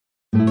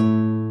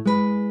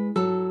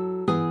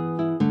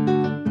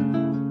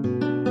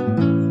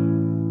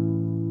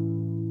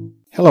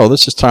Hello,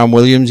 this is Tom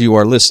Williams. You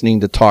are listening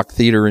to Talk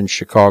Theater in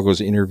Chicago's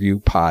interview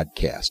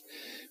podcast.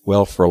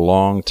 Well, for a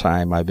long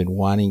time, I've been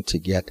wanting to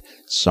get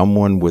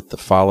someone with the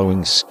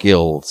following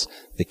skills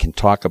that can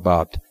talk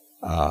about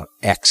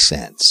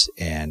accents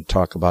and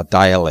talk about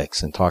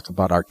dialects and talk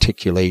about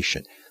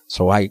articulation.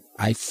 So I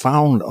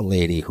found a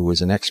lady who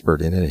is an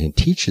expert in it and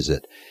teaches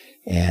it.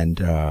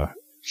 And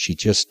she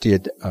just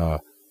did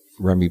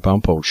Remy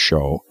Bumppo's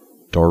show,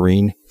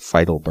 Doreen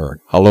Feidelberg.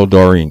 Hello,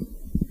 Doreen.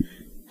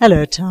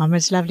 Hello, Tom.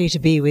 It's lovely to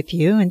be with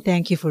you, and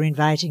thank you for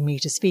inviting me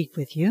to speak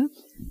with you.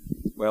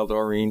 Well,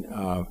 Doreen,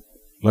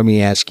 let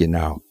me ask you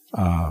now.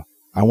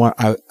 I want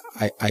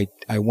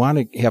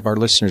to have our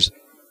listeners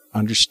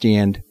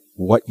understand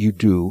what you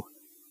do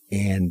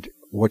and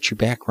what your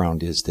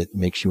background is that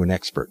makes you an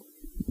expert.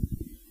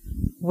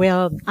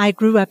 Well, I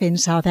grew up in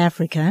South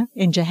Africa,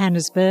 in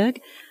Johannesburg.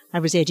 I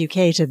was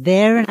educated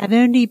there, and I've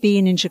only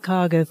been in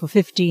Chicago for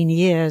 15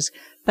 years,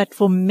 but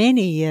for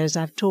many years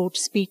I've taught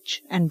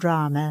speech and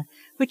drama,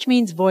 which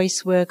means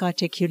voice work,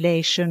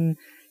 articulation,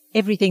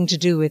 everything to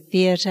do with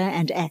theater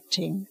and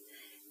acting.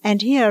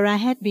 And here I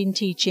had been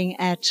teaching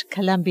at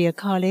Columbia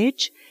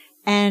College,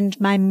 and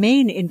my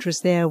main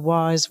interest there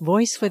was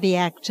voice for the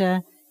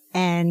actor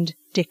and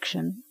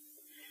diction.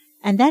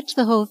 And that's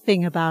the whole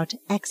thing about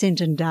accent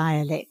and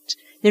dialect.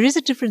 There is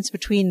a difference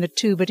between the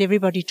two, but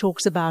everybody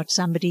talks about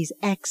somebody's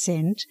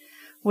accent.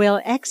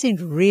 Well, accent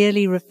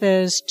really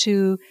refers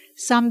to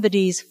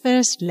somebody's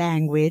first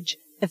language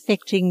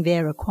affecting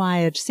their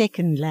acquired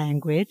second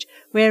language,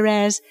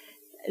 whereas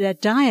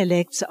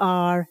dialects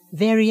are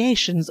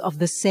variations of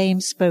the same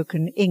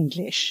spoken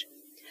English.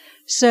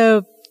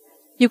 So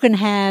you can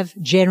have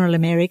General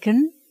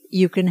American,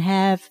 you can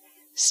have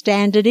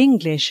Standard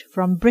English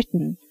from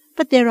Britain,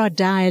 but there are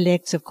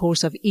dialects, of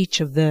course, of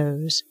each of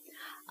those.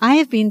 I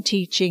have been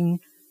teaching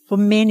for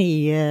many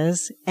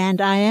years,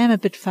 and I am a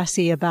bit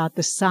fussy about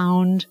the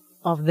sound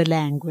of the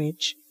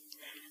language.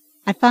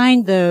 I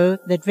find, though,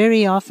 that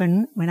very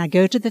often when I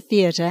go to the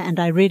theatre, and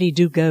I really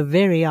do go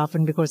very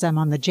often because I'm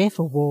on the Jeff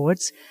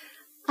Awards,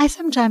 I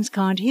sometimes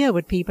can't hear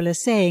what people are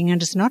saying,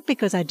 and it's not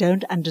because I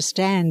don't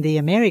understand the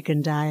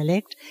American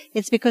dialect,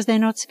 it's because they're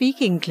not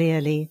speaking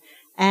clearly.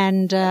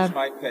 And that's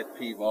my pet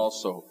peeve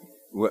also,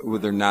 where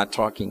they're not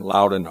talking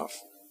loud enough.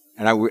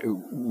 And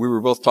we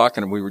were both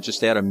talking, and we were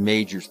just at a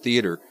major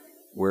theater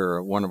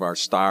where one of our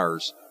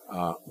stars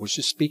was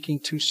just speaking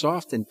too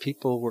soft, and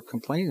people were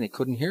complaining they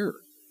couldn't hear her.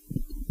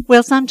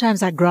 Well,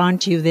 sometimes I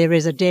grant you there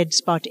is a dead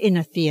spot in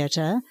a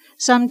theatre.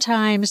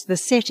 Sometimes the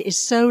set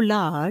is so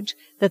large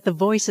that the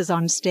voices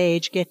on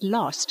stage get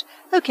lost.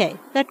 Okay,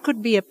 that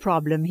could be a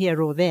problem here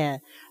or there.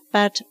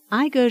 But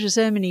I go to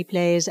so many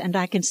plays and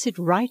I can sit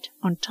right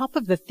on top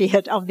of the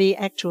theatre, of the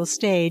actual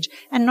stage,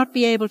 and not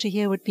be able to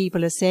hear what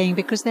people are saying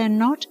because they're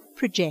not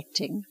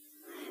projecting.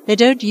 They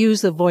don't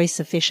use the voice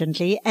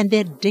sufficiently and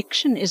their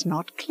diction is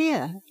not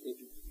clear.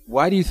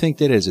 Why do you think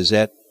that is?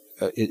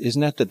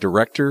 Isn't that the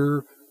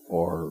director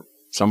or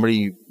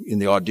somebody in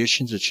the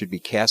auditions that should be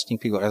casting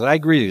people? I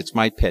agree, it's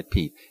my pet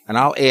peeve. And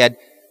I'll add,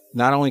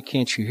 not only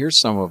can't you hear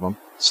some of them,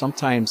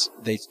 sometimes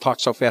they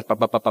talk so fast,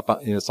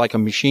 it's like a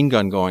machine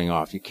gun going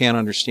off. You can't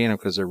understand them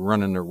because they're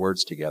running their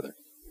words together.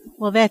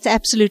 Well, that's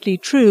absolutely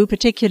true,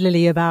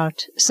 particularly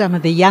about some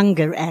of the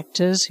younger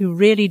actors who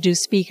really do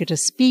speak at a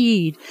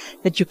speed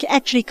that you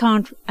actually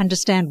can't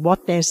understand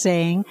what they're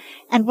saying,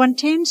 and one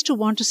tends to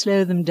want to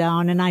slow them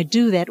down, and I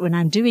do that when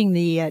I'm doing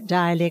the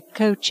dialect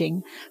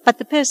coaching, but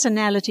the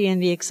personality and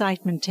the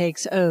excitement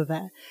takes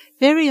over.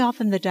 Very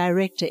often the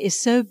director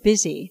is so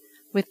busy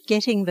with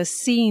getting the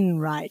scene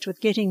right,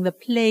 with getting the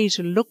play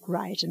to look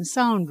right and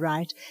sound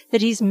right,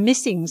 that he's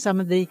missing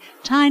some of the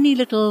tiny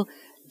little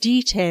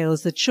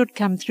details that should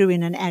come through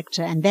in an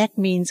actor, and that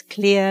means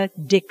clear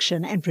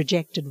diction and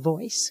projected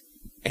voice.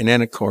 And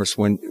then, of course,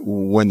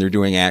 when they're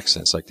doing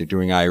accents, like they're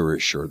doing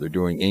Irish or they're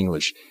doing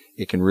English,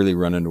 it can really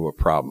run into a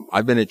problem.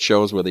 I've been at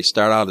shows where they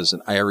start out as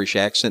an Irish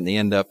accent and they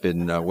end up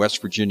in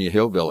West Virginia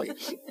hillbilly.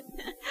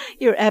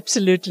 You're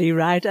absolutely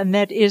right, and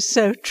that is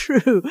so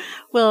true.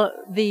 Well,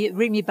 the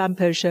Remy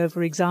Bumppo show,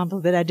 for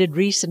example, that I did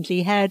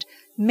recently had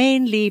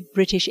mainly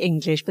British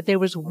English, but there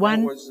was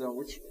one...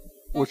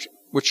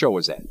 Which show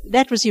was that?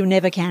 That was You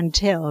Never Can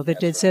Tell, that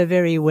did so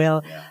very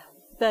well. Yeah.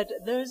 But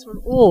those were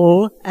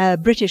all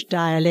British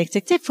dialects,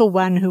 except for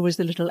one who was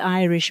the little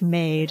Irish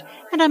maid.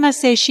 And I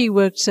must say she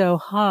worked so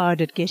hard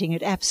at getting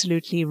it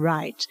absolutely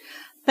right.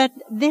 But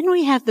then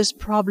we have this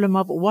problem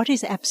of what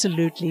is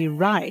absolutely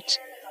right.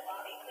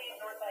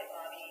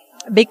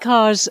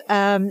 Because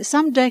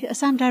some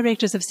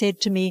directors have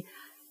said to me,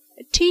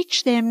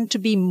 teach them to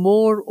be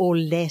more or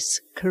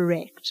less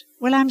correct.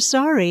 Well, I'm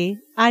sorry,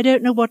 I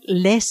don't know what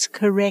less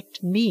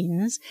correct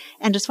means,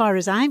 and as far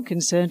as I'm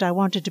concerned, I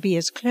want it to be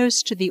as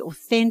close to the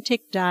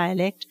authentic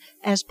dialect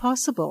as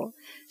possible.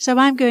 So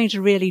I'm going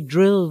to really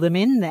drill them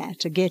in there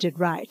to get it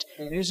right.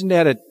 And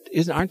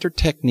aren't there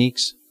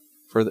techniques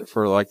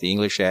for like the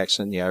English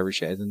accent, the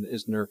Irish accent?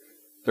 Isn't there?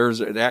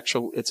 There's an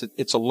actual.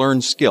 It's a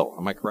learned skill.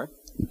 Am I correct?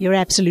 You're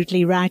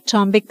absolutely right,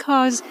 Tom,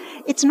 because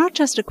it's not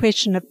just a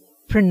question of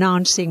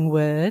pronouncing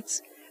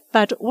words,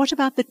 But what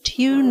about the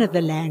tune of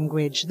the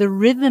language, the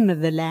rhythm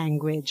of the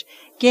language,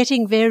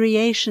 getting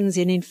variations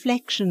in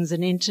inflections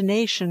and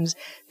intonations,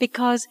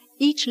 because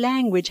each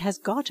language has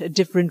got a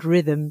different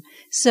rhythm.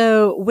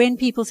 So when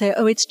people say,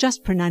 oh, it's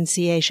just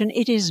pronunciation,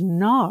 it is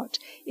not.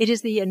 It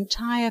is the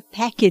entire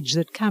package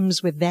that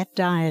comes with that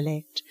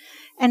dialect.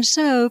 And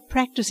so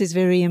practice is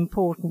very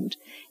important.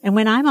 And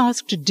when I'm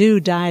asked to do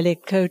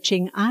dialect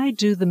coaching, I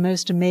do the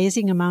most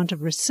amazing amount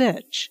of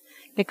research,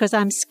 because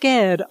I'm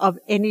scared of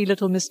any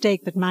little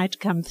mistake that might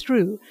come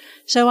through.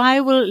 So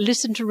I will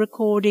listen to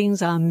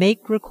recordings, I'll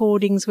make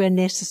recordings where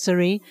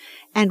necessary,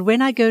 and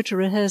when I go to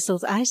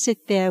rehearsals, I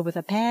sit there with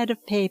a pad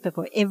of paper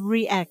for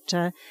every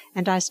actor,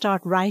 and I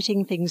start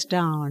writing things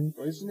down.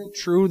 Isn't it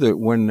true that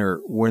when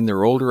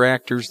they're older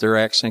actors, their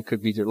accent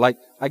could be like,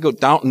 I go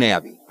Downton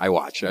Abbey, I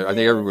watch. I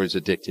think everybody's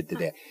addicted to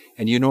that.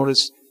 And you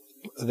notice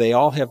they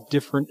all have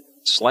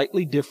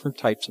slightly different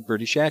types of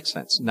British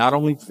accents, not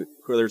only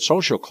for their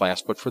social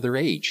class, but for their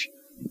age.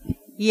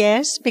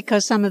 Yes,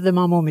 because some of them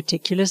are more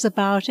meticulous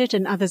about it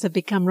and others have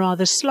become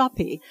rather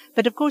sloppy.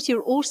 But of course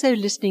you're also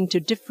listening to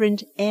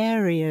different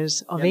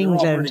areas of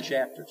England. They're all British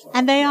actors.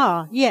 And they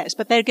are, yes,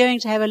 but they're going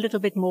to have a little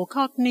bit more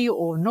Cockney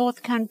or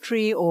North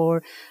Country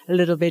or a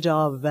little bit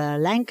of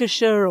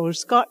Lancashire or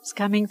Scots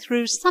coming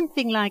through,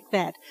 something like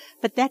that.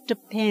 But that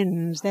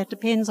depends. That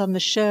depends on the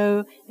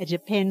show. It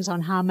depends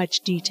on how much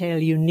detail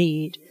you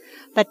need.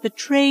 But the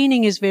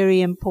training is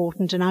very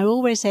important, and I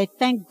always say,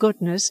 thank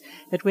goodness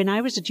that when I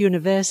was at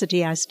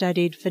university, I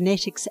studied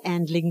phonetics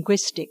and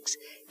linguistics,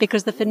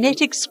 because the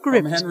phonetic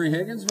script... From Henry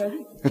Higgins,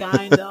 maybe?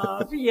 Kind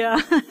of, yeah.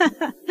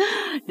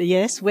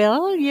 Yes,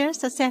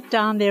 I sat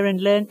down there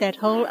and learned that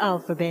whole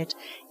alphabet.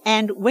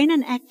 And when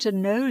an actor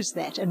knows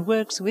that and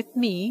works with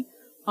me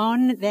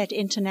on that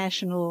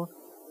international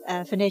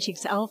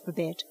phonetics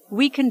alphabet,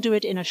 we can do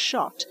it in a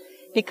shot,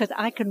 because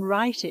I can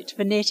write it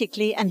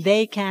phonetically and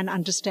they can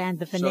understand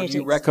the phonetics. So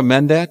do you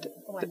recommend that,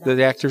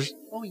 the actors?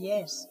 Oh,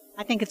 yes.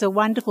 I think it's a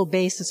wonderful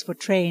basis for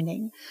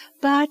training.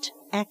 But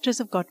actors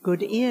have got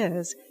good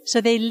ears,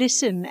 so they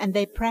listen and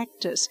they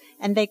practice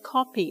and they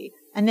copy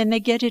and then they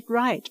get it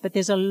right. But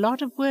there's a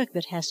lot of work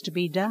that has to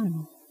be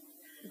done.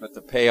 But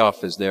the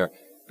payoff is there,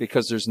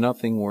 because there's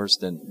nothing worse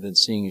than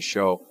seeing a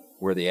show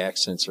where the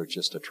accents are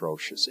just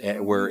atrocious,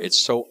 where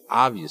it's so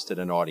obvious that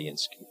an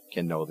audience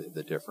can know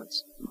the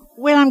difference.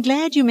 Well, I'm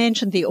glad you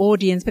mentioned the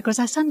audience, because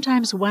I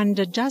sometimes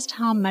wonder just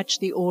how much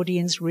the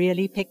audience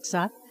really picks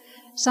up.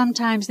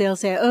 Sometimes they'll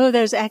say, oh,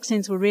 those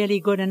accents were really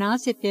good, and I'll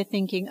sit there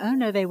thinking, oh,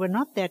 no, they were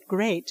not that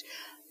great.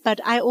 But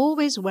I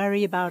always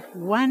worry about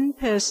one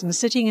person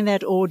sitting in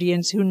that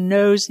audience who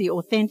knows the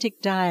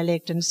authentic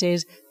dialect and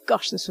says,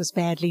 gosh, this was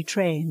badly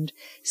trained.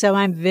 So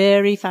I'm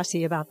very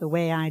fussy about the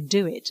way I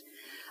do it.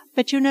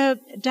 But, you know,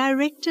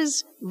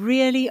 directors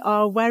really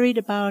are worried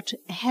about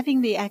having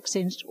the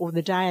accent or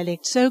the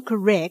dialect so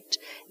correct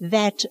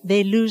that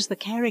they lose the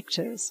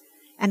characters.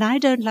 And I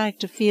don't like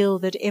to feel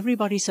that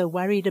everybody's so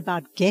worried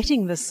about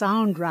getting the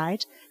sound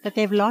right that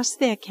they've lost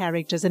their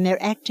characters and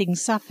their acting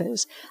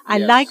suffers. I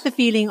like the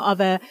feeling of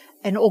an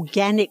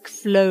organic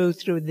flow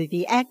through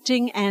the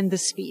acting and the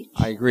speech.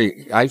 I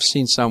agree. I've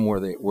seen some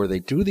where they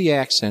do the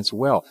accents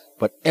well,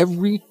 but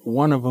every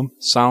one of them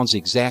sounds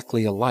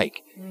exactly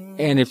alike.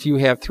 And if you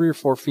have 3 or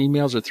 4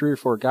 females or 3 or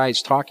 4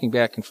 guys talking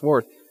back and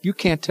forth, you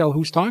can't tell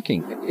who's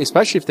talking,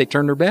 especially if they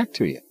turn their back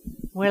to you.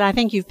 Well, I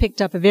think you've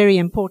picked up a very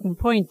important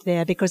point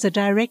there, because a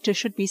director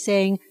should be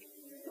saying,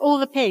 all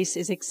the pace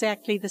is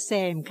exactly the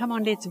same. Come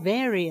on, let's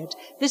vary it.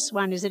 This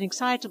one is an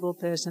excitable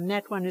person.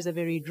 That one is a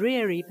very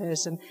dreary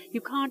person.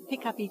 You can't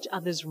pick up each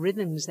other's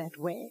rhythms that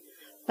way.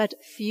 But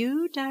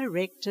few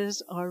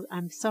directors are,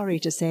 I'm sorry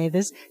to say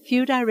this,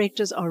 few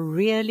directors are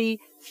really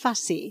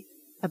fussy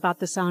about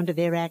the sound of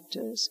their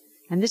actors.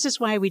 And this is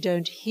why we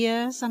don't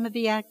hear some of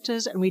the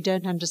actors and we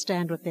don't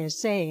understand what they're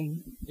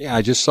saying. Yeah,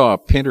 I just saw a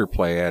Pinter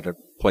play at a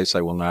place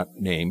I will not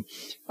name,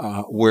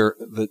 where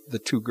the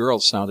 2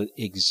 girls sounded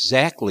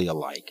exactly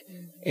alike.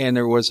 And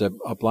there was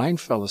a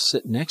blind fellow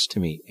sitting next to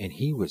me, and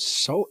he was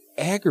so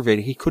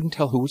aggravated he couldn't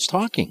tell who was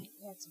talking.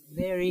 That's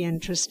very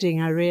interesting.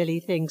 I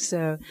really think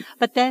so.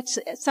 But that's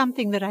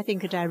something that I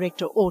think a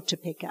director ought to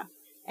pick up.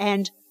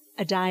 And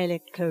a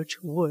dialect coach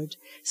would.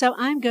 So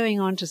I'm going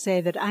on to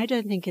say that I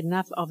don't think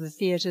enough of the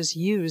theatres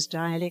use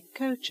dialect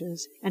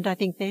coaches, and I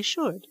think they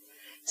should.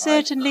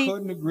 Certainly. I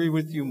couldn't agree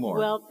with you more.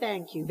 Well,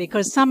 thank you,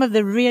 because some of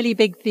the really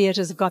big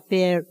theatres have got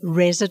their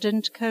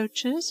resident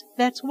coaches.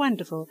 That's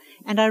wonderful.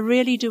 And I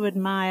really do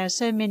admire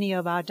so many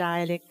of our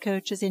dialect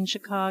coaches in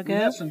Chicago.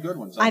 We have some good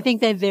ones. I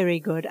think they're very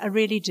good. I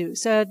really do.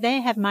 So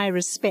they have my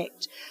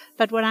respect.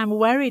 But what I'm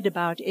worried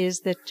about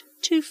is that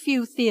too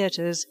few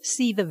theatres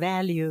see the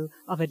value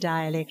of a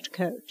dialect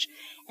coach.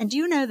 And do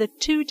you know that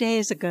 2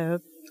 days ago,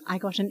 I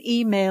got an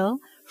email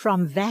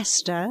from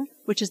VASTA,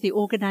 which is the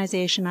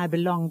organization I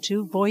belong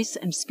to, Voice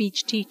and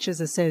Speech Teachers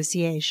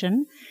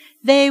Association.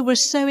 They were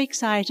so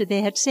excited.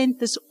 They had sent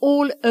this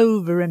all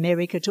over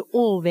America to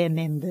all their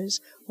members.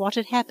 What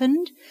had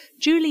happened?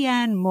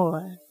 Julianne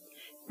Moore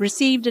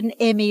received an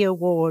Emmy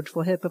Award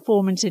for her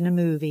performance in a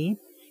movie.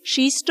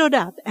 She stood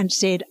up and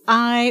said,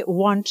 "I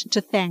want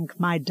to thank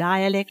my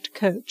dialect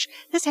coach.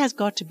 This has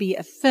got to be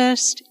a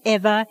first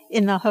ever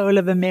in the whole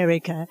of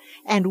America."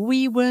 And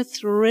we were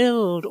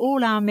thrilled.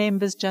 All our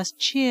members just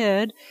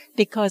cheered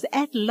because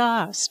at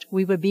last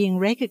we were being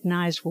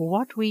recognized for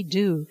what we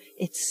do.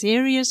 It's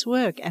serious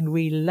work and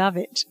we love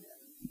it.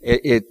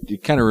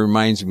 It kind of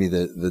reminds me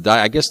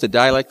I guess the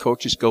dialect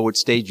coaches go with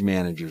stage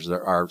managers.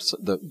 There are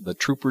the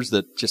troopers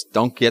that just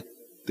don't get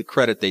the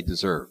credit they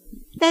deserve.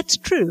 That's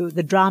true.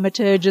 The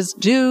dramaturges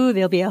do.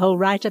 There'll be a whole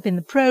write-up in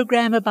the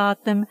program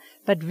about them.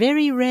 But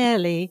very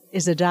rarely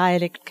is a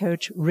dialect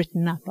coach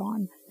written up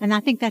on. And I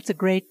think that's a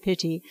great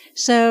pity.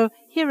 So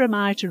here am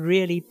I to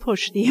really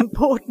push the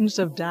importance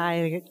of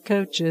dialect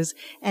coaches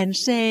and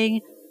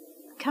saying,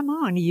 come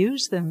on,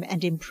 use them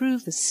and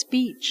improve the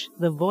speech,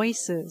 the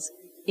voices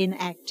in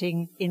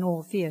acting in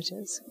all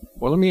theaters.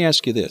 Well, let me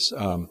ask you this.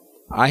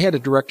 I had a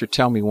director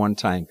tell me one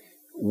time,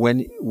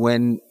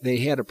 when they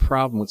had a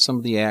problem with some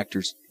of the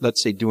actors,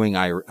 let's say doing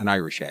an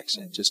Irish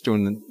accent, just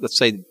doing, let's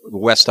say, the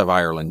West of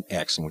Ireland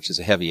accent, which is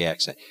a heavy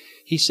accent.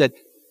 He said,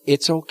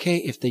 it's okay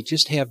if they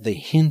just have the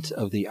hint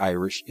of the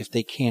Irish if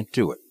they can't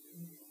do it.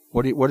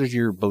 What is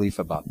your belief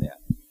about that?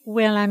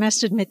 Well, I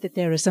must admit that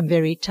there are some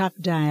very tough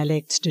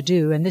dialects to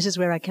do, and this is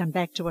where I come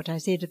back to what I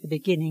said at the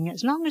beginning.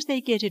 As long as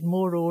they get it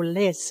more or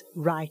less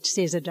right,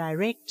 says a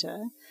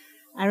director.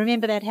 I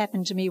remember that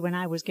happened to me when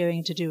I was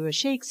going to do a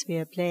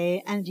Shakespeare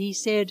play, and he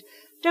said,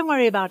 don't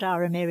worry about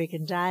our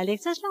American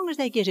dialects, as long as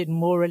they get it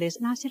more or less.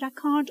 And I said, I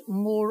can't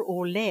more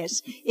or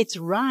less. It's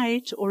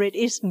right or it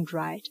isn't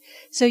right.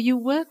 So you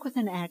work with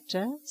an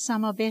actor.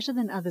 Some are better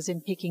than others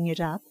in picking it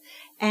up.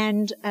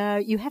 And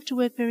you have to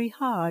work very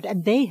hard,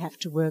 and they have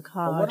to work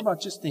hard. But what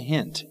about just a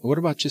hint?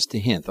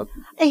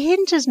 A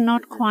hint is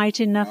not quite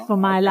enough for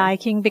my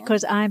liking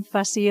because I'm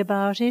fussy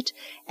about it.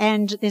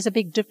 And there's a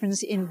big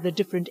difference in the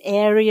different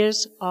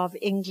areas of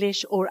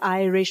English or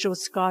Irish or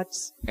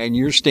Scots. And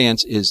your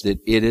stance is that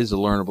it is a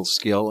learnable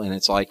skill, and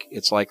it's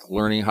like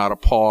learning how to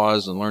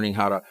pause and learning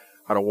how to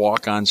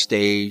walk on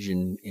stage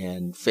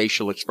and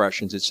facial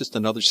expressions. It's just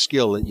another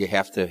skill that you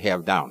have to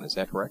have down. Is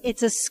that correct?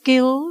 It's a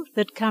skill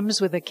that comes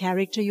with the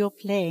character you're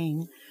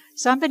playing.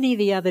 Somebody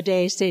the other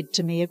day said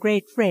to me, a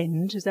great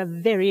friend, who's a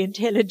very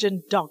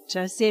intelligent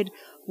doctor, said,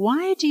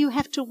 why do you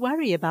have to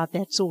worry about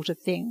that sort of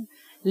thing?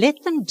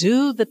 Let them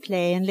do the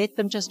play and let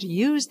them just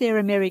use their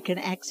American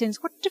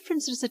accents. What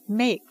difference does it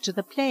make to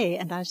the play?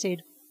 And I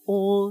said,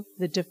 all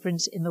the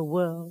difference in the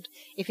world.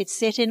 If it's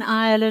set in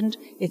Ireland,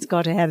 it's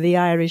got to have the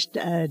Irish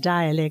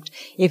dialect.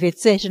 If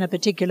it's set in a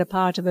particular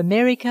part of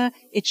America,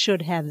 it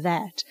should have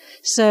that.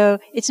 So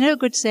it's no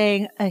good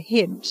saying a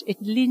hint.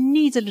 It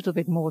needs a little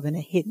bit more than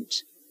a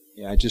hint.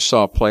 Yeah, I just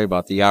saw a play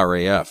about the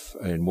RAF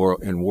in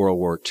World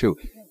War II.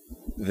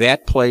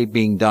 That play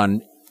being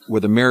done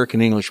with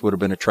American English would have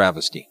been a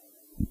travesty.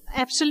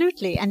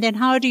 Absolutely. And then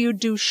how do you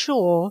do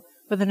Shaw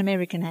with an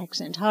American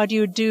accent? How do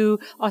you do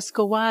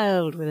Oscar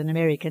Wilde with an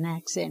American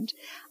accent?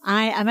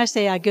 I must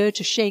say I go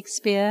to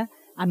Shakespeare.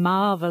 I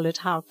marvel at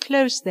how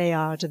close they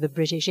are to the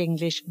British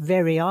English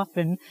very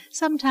often.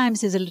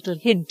 Sometimes there's a little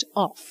hint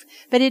off,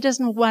 but it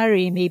doesn't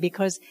worry me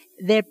because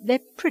they're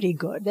pretty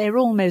good. They're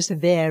almost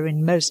there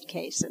in most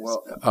cases.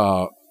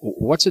 Well,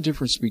 what's the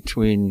difference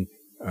between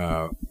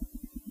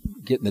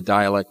getting the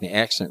dialect and the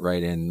accent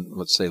right in,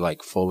 let's say,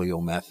 like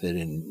folio method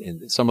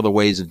and some of the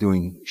ways of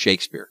doing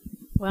Shakespeare?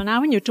 Well,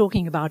 now when you're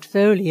talking about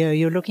folio,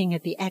 you're looking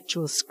at the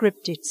actual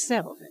script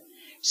itself.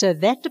 So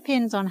that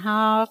depends on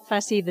how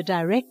fussy the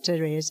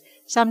director is.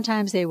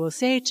 Sometimes they will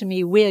say to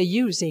me, we're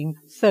using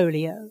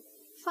folio.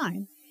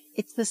 Fine.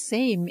 It's the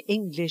same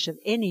English of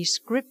any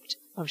script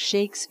of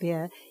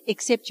Shakespeare,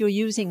 except you're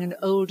using an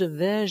older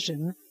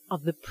version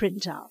of the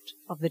printout,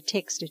 of the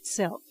text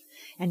itself.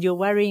 And you're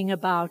worrying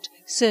about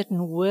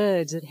certain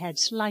words that had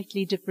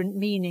slightly different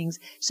meanings.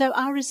 So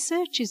our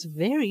research is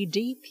very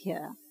deep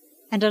here.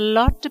 And a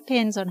lot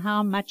depends on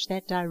how much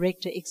that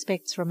director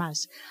expects from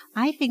us.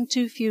 I think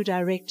too few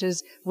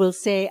directors will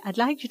say, I'd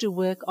like you to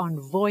work on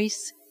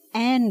voice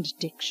and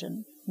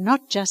diction,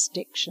 not just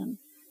diction,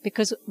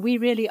 because we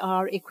really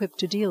are equipped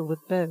to deal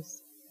with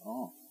both.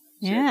 Oh.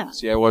 Yeah.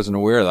 See, I wasn't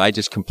aware of that. I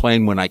just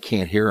complain when I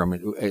can't hear them,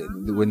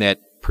 when that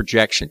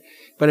projection.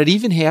 But it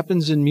even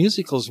happens in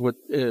musicals, with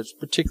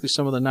particularly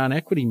some of the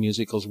non-equity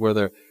musicals where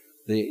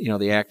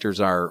the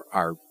actors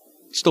are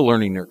still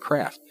learning their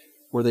craft,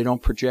 where they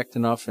don't project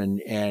enough, and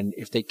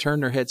if they turn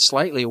their head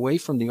slightly away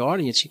from the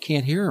audience, you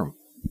can't hear them.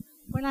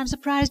 Well, I'm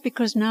surprised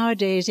because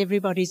nowadays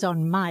everybody's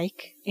on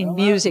mic in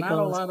musicals. Not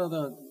a lot of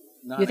the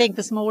You think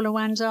the smaller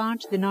ones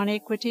aren't, the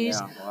non-equities?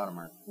 Yeah, a lot of them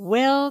aren't.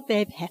 Well,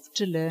 they have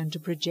to learn to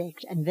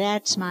project, and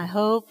that's my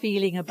whole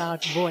feeling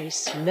about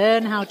voice.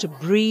 Learn how to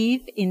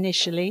breathe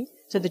initially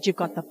so that you've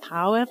got the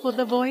power for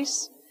the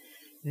voice.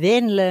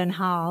 Then learn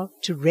how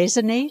to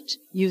resonate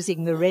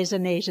using the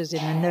resonators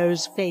in the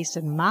nose, face,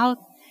 and mouth.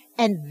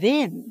 And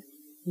then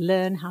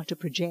learn how to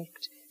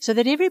project so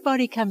that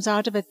everybody comes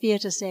out of a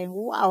theater saying,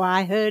 wow,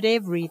 I heard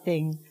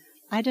everything.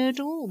 I don't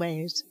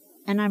always.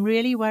 And I'm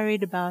really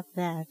worried about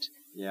that.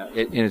 Yeah,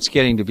 and it's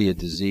getting to be a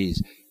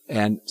disease.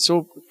 And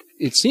so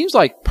it seems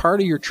like part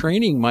of your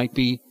training might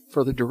be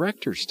for the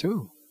directors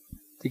too,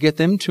 to get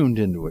them tuned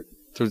into it,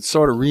 to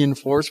sort of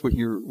reinforce what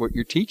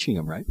you're teaching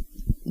them, right?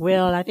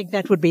 Well, I think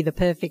that would be the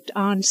perfect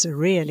answer,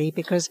 really,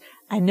 because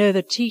I know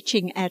that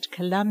teaching at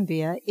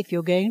Columbia, if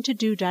you're going to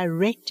do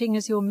directing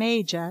as your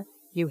major,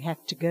 you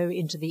have to go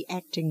into the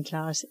acting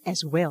class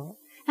as well.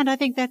 And I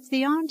think that's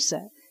the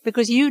answer,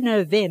 because you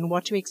know then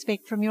what to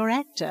expect from your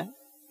actor.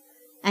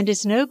 And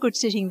it's no good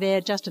sitting there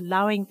just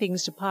allowing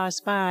things to pass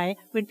by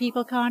when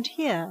people can't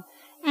hear.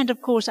 And,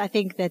 of course, I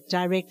think that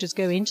directors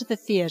go into the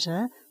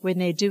theatre when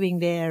they're doing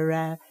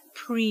their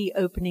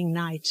pre-opening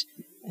night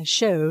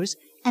shows,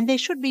 and they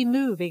should be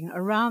moving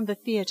around the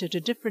theatre to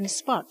different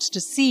spots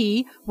to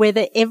see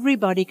whether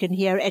everybody can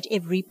hear at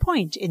every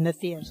point in the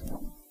theatre.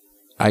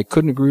 I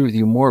couldn't agree with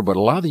you more, but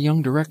a lot of the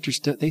young directors,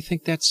 they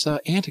think that's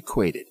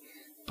antiquated.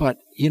 But,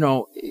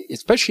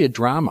 especially a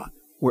drama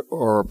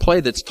or a play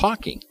that's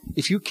talking,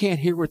 if you can't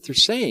hear what they're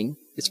saying,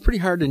 it's pretty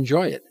hard to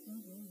enjoy it.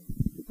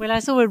 Well, I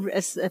saw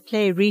a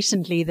play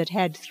recently that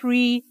had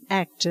 3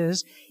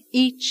 actors,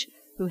 each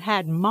who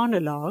had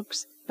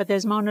monologues, but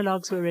those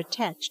monologues were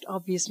attached,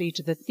 obviously,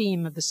 to the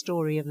theme of the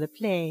story of the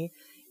play.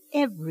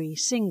 Every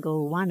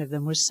single one of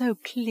them was so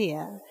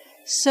clear,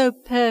 so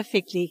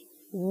perfectly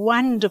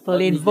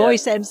wonderful in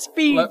voice and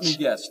speech. Let me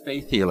guess,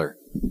 Faith Healer.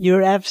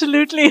 You're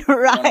absolutely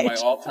right. One of my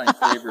all-time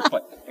favorite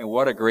plays. And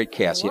what a great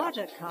cast. What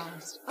a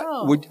cast.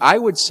 Oh. I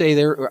would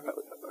say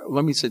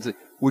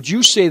would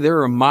you say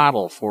they're a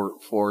model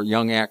for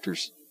young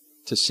actors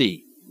to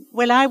see?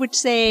 Well, I would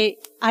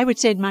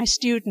send my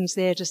students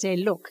there to say,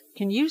 look,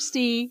 can you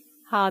see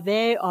how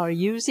they are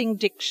using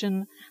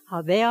diction,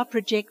 how they are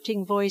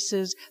projecting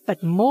voices,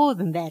 but more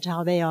than that,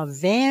 how they are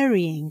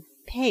varying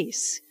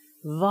pace,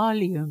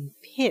 volume,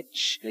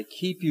 pitch. They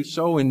keep you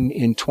so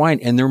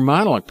entwined. And their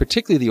monologue,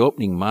 particularly the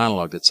opening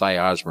monologue that Cy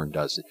Osborne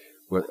does,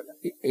 was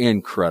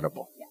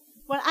incredible.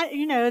 Well,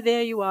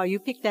 there you are. You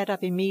picked that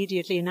up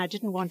immediately, and I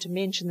didn't want to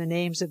mention the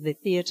names of the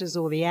theatres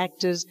or the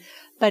actors,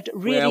 but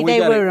really they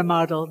were a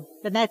model,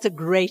 and that's a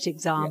great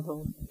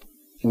example.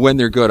 Yeah. When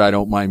they're good, I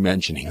don't mind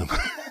mentioning them.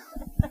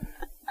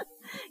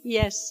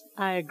 Yes,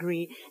 I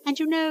agree. And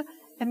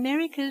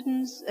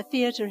American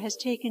theatre has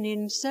taken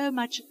in so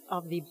much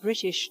of the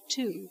British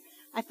too.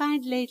 I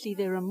find lately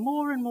there are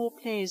more and more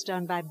plays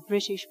done by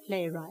British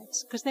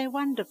playwrights, because they're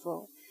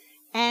wonderful.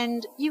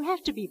 And you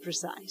have to be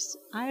precise.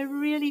 I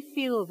really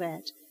feel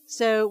that.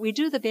 So we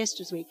do the best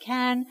as we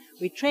can.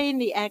 We train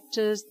the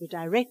actors. The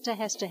director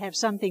has to have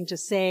something to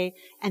say.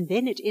 And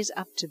then it is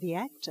up to the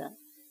actor.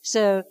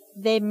 So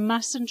they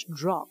mustn't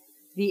drop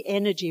the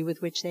energy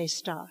with which they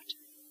start.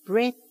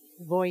 Breath,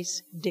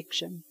 voice,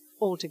 diction,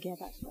 all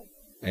together.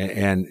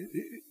 And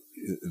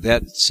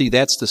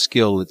that's the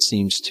skill that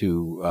seems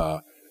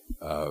to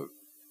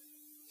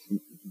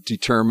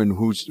determine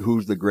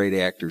who's the great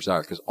actors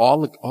are, because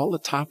all the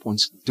top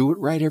ones do it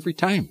right every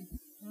time.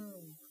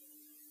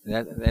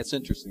 That's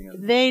interesting.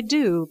 They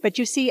do, but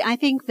you see, I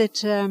think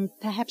that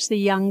perhaps the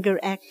younger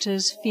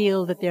actors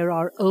feel that there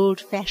are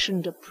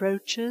old-fashioned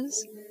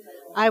approaches.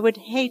 I would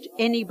hate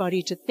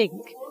anybody to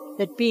think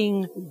that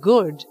being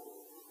good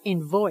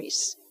in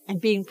voice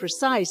and being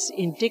precise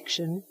in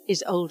diction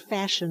is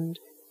old-fashioned.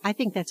 I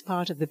think that's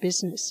part of the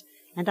business,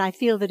 and I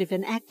feel that if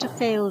an actor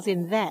fails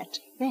in that,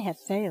 they have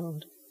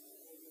failed.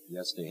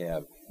 Yes, they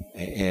have,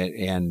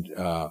 and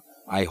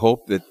I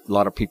hope that a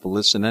lot of people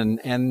listen.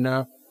 And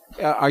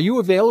are you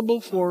available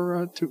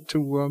to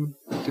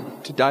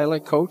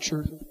dialect coach?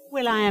 Or?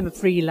 Well, I am a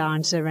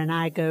freelancer, and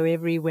I go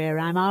everywhere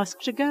I'm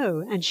asked to go.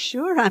 And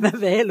sure, I'm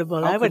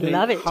available. I would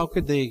love it. How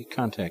could they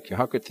contact you?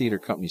 How could theater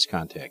companies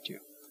contact you?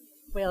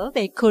 Well,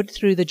 they could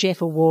through the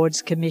Jeff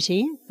Awards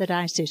committee that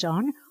I sit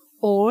on,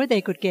 or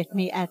they could get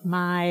me at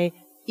my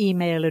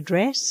email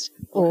address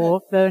or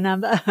phone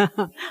number.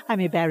 I'm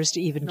embarrassed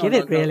to even give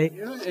it, really.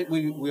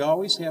 We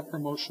always have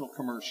promotional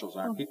commercials.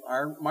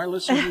 My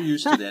listeners are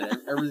used to that.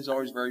 Everything's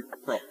always very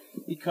pro.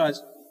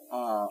 Because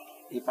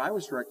if I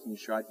was directing the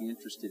show, I'd be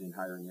interested in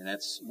hiring you. And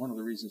that's one of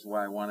the reasons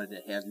why I wanted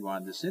to have you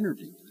on this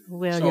interview.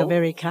 Well, you're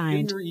very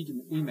kind. Give me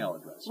your email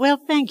address. Well,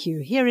 thank you.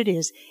 Here it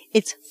is.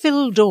 It's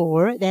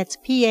Phildor, that's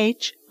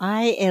Phildor,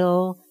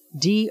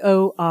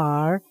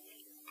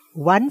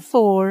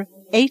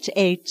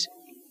 1488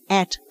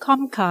 at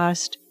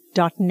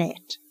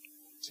Comcast.net.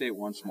 Say it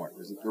once more.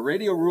 The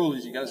radio rule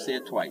is you got to say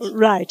it twice.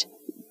 Right.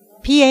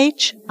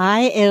 Phildor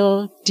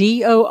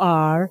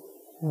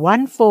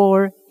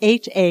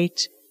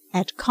 1488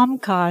 at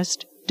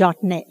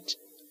Comcast.net.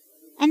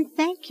 And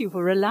thank you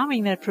for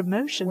allowing that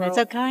promotion. That's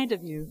so kind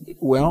of you.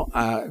 Well,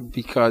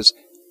 because,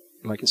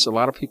 like I said, a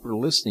lot of people are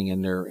listening,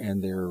 and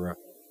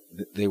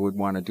they would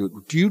want to do it.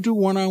 Do you do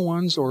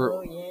one-on-ones or?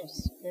 Oh,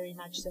 yes, very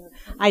much so.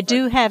 I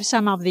do have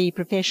some of the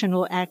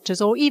professional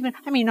actors, or even,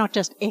 not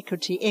just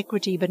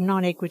equity, but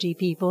non-equity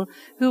people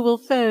who will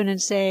phone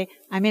and say,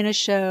 I'm in a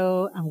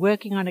show, I'm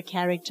working on a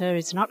character,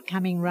 it's not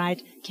coming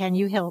right, can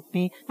you help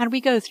me? And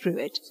we go through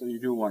it. So you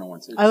do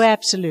one-on-ones? Oh,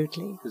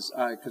 absolutely.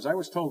 Because I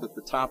was told that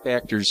the top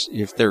actors,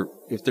 if they're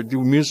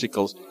doing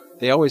musicals,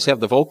 they always have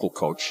the vocal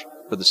coach.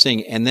 for the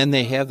singing, and then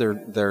they have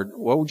their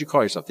what would you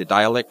call yourself? The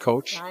dialect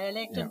coach?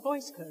 Dialect and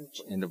voice coach.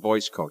 And the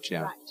voice coach,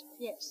 yeah. Right,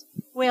 yes.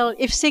 Well,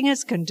 if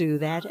singers can do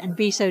that and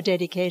be so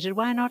dedicated,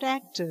 why not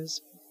actors?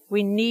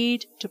 We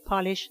need to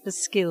polish the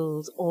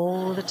skills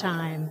all the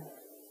time.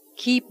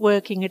 Keep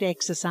working at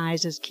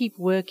exercises. Keep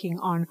working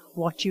on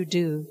what you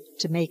do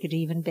to make it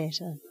even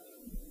better.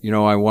 You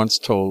know, I once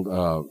told,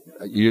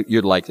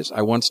 you'd like this.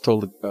 I once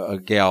told a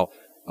gal,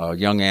 a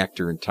young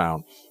actor in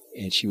town,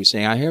 and she was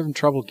saying, I'm having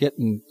trouble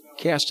getting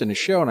cast in a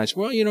show. And I said,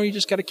 well, you know, you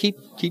just got to keep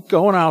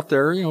going out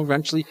there, you know,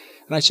 eventually.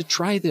 And I said,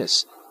 try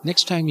this.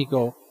 Next time you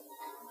go,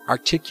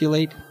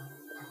 articulate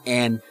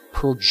and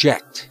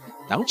project.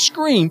 Don't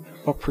scream,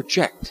 but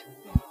project.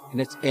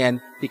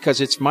 And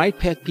because it's my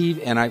pet peeve,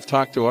 and I've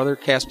talked to other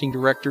casting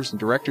directors, and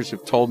directors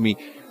have told me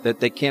that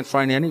they can't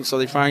find any, so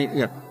they find,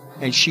 you know,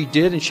 and she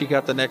did, and she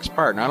got the next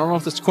part. And I don't know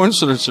if it's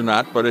coincidence or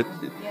not, but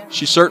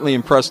she certainly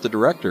impressed the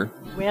director.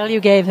 Well, you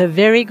gave her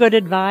very good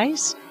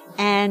advice,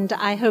 and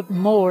I hope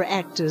more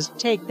actors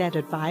take that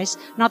advice.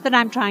 Not that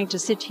I'm trying to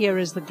sit here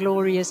as the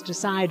glorious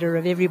decider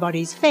of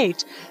everybody's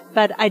fate,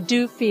 but I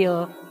do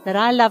feel that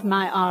I love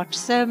my art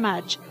so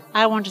much.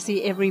 I want to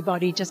see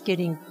everybody just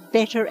getting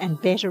better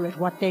and better at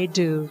what they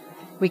do.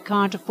 We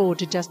can't afford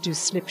to just do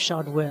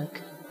slipshod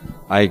work.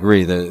 I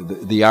agree.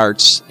 The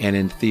arts and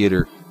in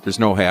theater, there's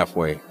no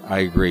halfway. I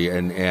agree.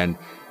 And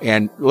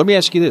let me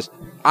ask you this.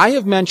 I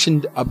have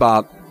mentioned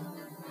about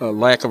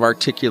lack of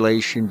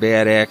articulation,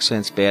 bad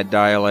accents, bad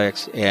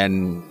dialects,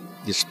 and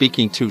just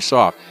speaking too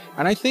soft.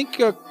 And I think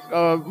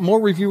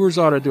more reviewers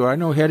ought to do it. I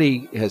know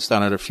Hetty has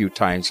done it a few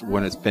times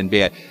when it's been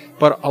bad.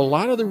 But a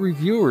lot of the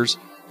reviewers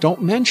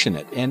don't mention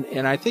it.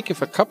 And I think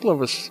if a couple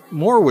of us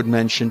more would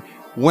mention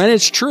when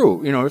it's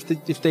true, you know,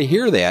 if they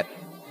hear that,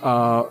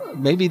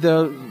 maybe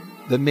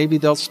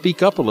they'll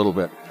speak up a little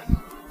bit.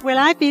 Well,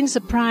 I've been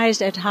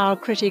surprised at how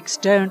critics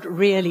don't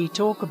really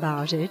talk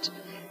about it.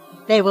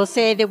 They will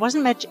say there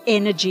wasn't much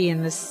energy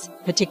in this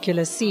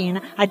particular scene.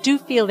 I do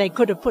feel they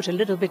could have put a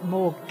little bit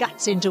more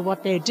guts into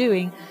what they're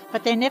doing,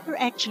 but they never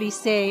actually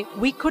say,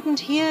 we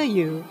couldn't hear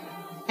you,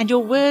 and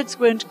your words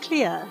weren't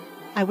clear.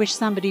 I wish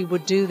somebody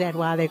would do that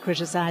while they're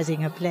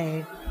criticizing a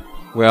play.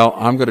 Well,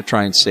 I'm going to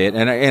try and say it,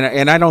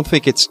 and I don't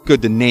think it's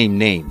good to name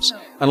names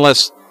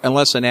unless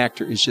an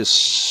actor is just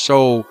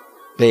so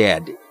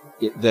bad.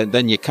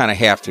 Then you kind of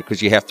have to,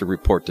 because you have to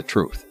report the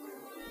truth.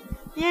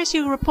 Yes,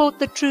 you report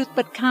the truth,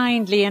 but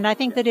kindly, and I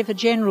think that if a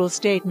general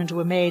statement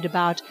were made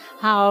about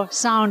how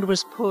sound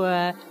was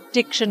poor,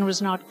 diction was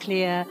not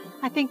clear,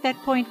 I think that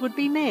point would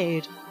be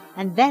made.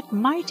 And that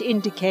might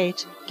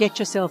indicate, get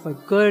yourself a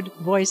good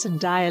voice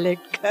and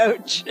dialect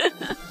coach.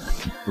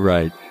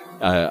 Right.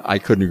 I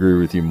couldn't agree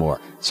with you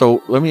more.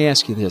 So let me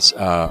ask you this.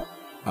 Are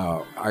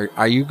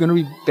you going to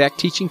be back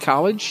teaching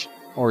college,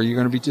 or are you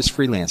going to be just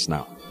freelance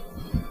now?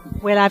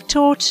 Well,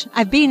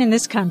 I've been in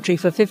this country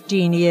for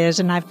 15 years,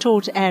 and I've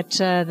taught at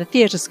the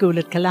theatre school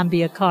at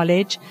Columbia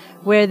College,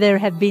 where there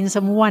have been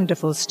some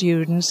wonderful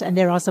students, and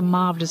there are some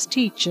marvelous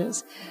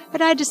teachers.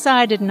 But I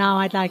decided now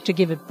I'd like to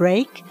give a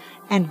break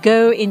and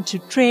go into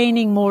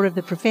training more of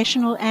the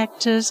professional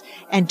actors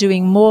and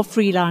doing more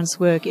freelance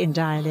work in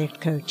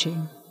dialect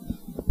coaching.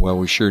 Well,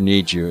 we sure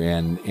need you,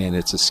 and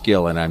it's a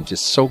skill, and I'm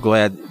just so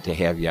glad to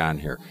have you on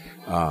here.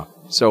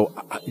 So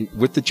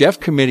with the Jeff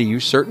Committee,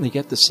 you certainly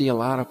get to see a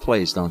lot of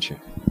plays, don't you?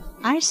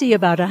 I see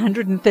about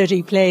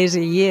 130 plays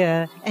a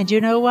year, and you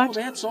know what? Oh,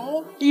 that's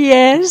all?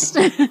 Yes.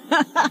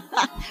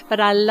 But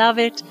I love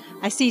it.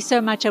 I see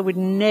so much I would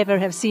never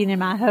have seen in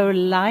my whole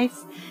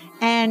life,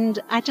 and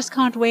I just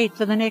can't wait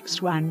for the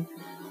next one.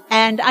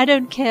 And I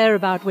don't care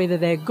about whether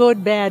they're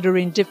good, bad, or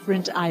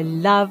indifferent. I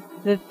love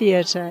the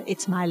theater.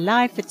 It's my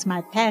life, it's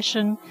my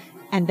passion,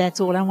 and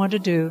that's all I want to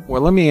do.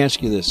 Well, let me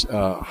ask you this.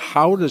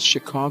 How does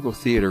Chicago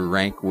theater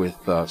rank with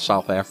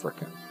South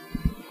Africa?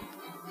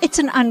 It's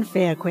an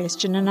unfair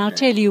question, and I'll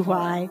tell you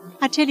why.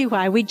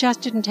 We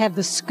just didn't have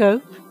the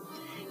scope.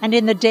 And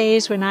in the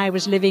days when I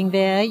was living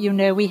there, you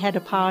know, we had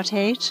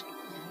apartheid.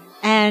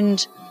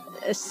 And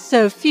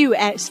so few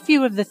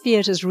of the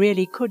theaters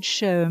really could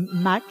show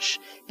much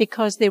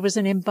because there was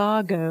an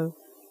embargo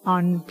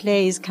on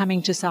plays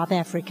coming to South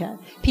Africa.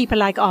 People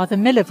like Arthur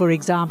Miller, for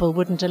example,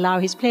 wouldn't allow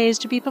his plays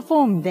to be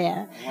performed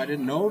there. Oh, I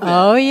didn't know that.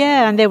 Oh,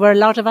 yeah, and there were a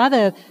lot of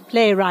other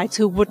playwrights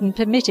who wouldn't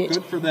permit it.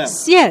 Good for them.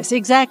 Yes,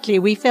 exactly.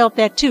 We felt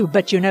that too.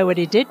 But you know what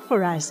it did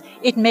for us?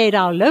 It made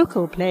our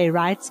local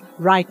playwrights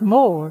write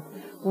more.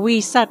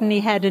 We suddenly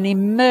had an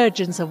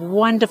emergence of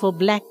wonderful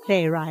black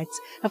playwrights.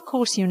 Of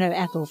course, you know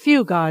Athol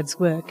Fugard's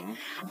work.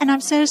 And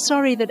I'm so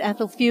sorry that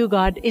Athol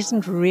Fugard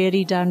isn't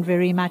really done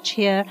very much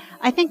here.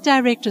 I think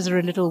directors are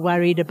a little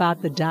worried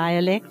about the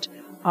dialect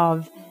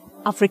of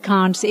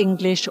Afrikaans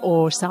English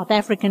or South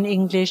African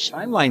English.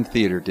 Timeline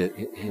Theatre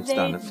has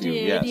done a few,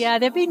 yes. Yeah,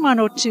 there have been one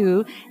or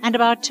two. And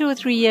about 2 or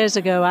 3 years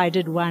ago, I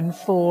did one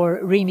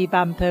for Remy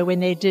Bumper when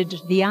they did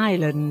The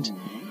Island.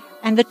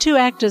 And the two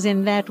actors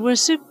in that were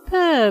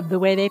superb, the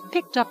way they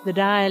picked up the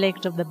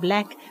dialect of the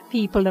black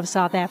people of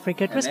South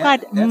Africa. It was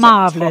quite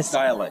marvelous. A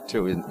tough dialect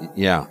too,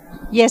 yeah.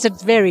 Yes,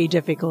 it's very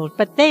difficult,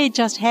 but they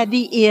just had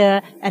the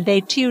ear and they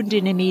tuned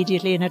in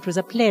immediately, and it was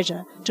a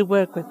pleasure to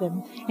work with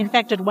them. In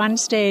fact, at one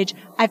stage,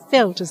 I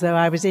felt as though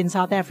I was in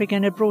South Africa,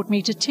 and it brought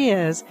me to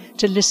tears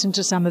to listen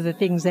to some of the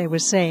things they were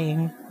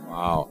saying.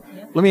 Wow.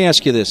 Let me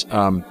ask you this.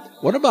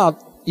 What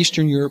about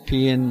Eastern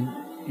European,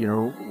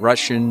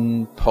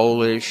 Russian,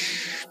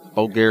 Polish,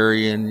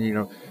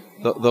 Bulgarian,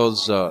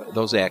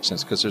 those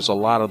accents? Because there's a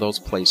lot of those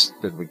places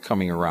that are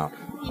coming around.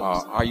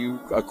 Are you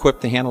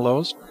equipped to handle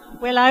those?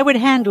 Well, I would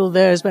handle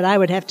those, but I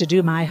would have to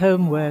do my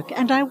homework,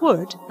 and I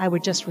would. I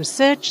would just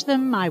research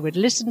them, I would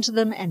listen to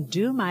them, and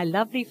do my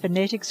lovely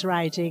phonetics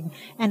writing,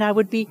 and I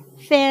would be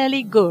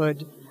fairly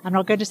good. I'm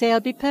not going to say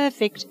I'll be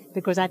perfect,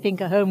 because I think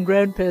a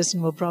homegrown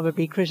person will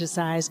probably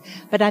criticize,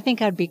 but I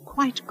think I'd be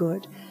quite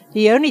good.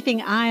 The only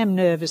thing I am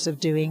nervous of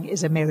doing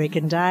is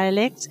American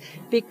dialects,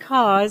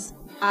 because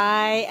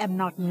I am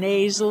not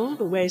nasal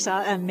the way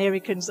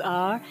Americans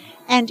are,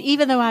 and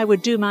even though I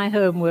would do my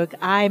homework,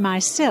 I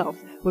myself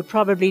would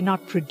probably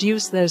not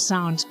produce those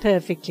sounds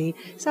perfectly,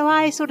 so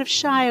I sort of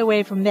shy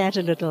away from that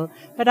a little,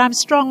 but I'm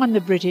strong on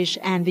the British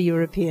and the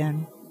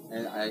European.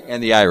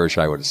 And the Irish,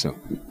 I would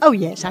assume. Oh,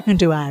 yes, I can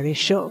do Irish,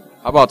 sure.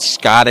 How about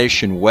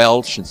Scottish and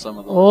Welsh and some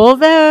of those? All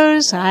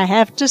those, I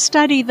have to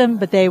study them,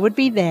 but they would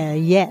be there,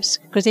 yes,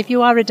 because if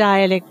you are a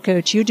dialect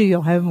coach, you do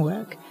your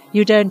homework.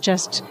 You don't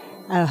just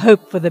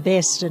hope for the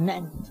best.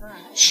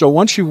 So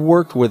once you've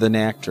worked with an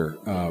actor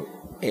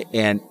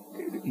and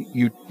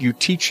you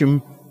teach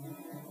them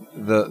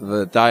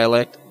the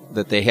dialect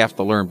that they have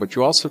to learn, but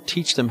you also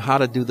teach them how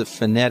to do the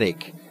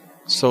phonetic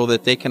so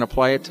that they can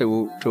apply it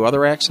to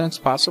other accents,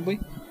 possibly?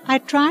 I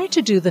try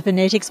to do the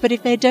phonetics, but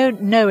if they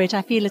don't know it,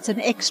 I feel it's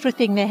an extra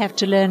thing they have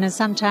to learn, and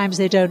sometimes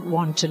they don't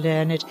want to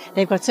learn it.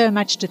 They've got so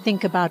much to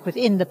think about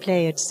within the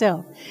play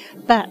itself.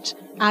 But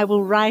I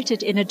will write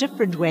it in a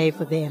different way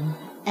for them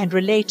and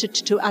relate it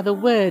to other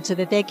words so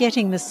that they're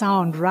getting the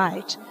sound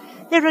right.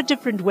 There are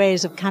different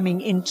ways of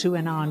coming into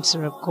an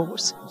answer, of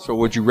course. So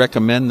would you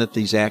recommend that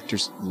these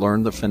actors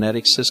learn the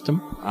phonetic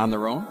system on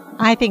their own?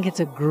 I think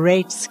it's a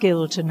great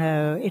skill to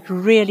know. It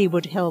really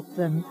would help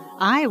them.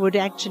 I would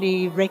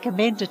actually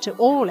recommend it to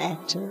all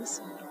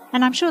actors.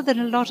 And I'm sure that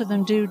a lot of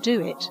them do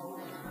it.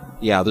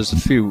 Yeah, there's a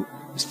few.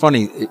 It's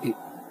funny.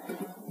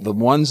 The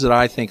ones that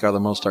I think are the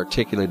most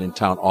articulate in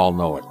town all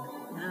know it.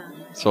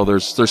 So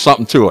there's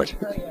something to it.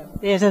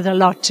 There's a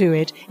lot to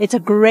it. It's a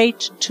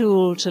great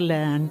tool to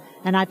learn,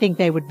 and I think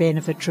they would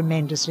benefit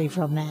tremendously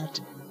from that.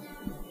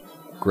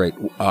 Great.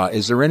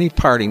 Is there any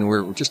parting?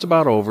 We're just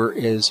about over.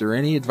 Is there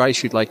any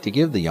advice you'd like to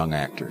give the young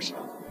actors?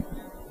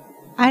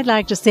 I'd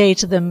like to say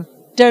to them,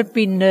 don't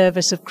be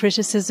nervous of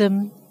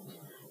criticism.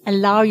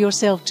 Allow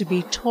yourself to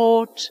be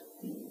taught.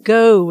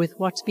 Go with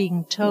what's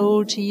being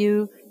told to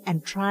you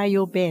and try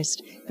your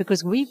best,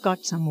 because we've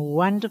got some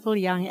wonderful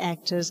young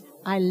actors.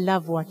 I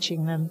love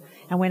watching them.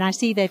 And when I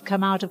see they've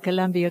come out of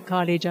Columbia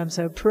College, I'm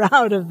so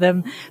proud of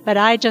them. But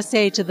I just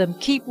say to them,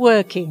 keep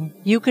working.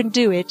 You can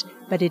do it,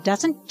 but it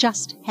doesn't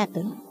just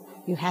happen.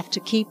 You have to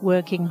keep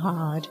working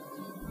hard.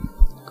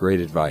 Great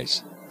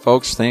advice.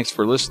 Folks, thanks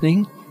for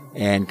listening,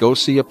 and go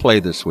see a play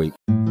this week.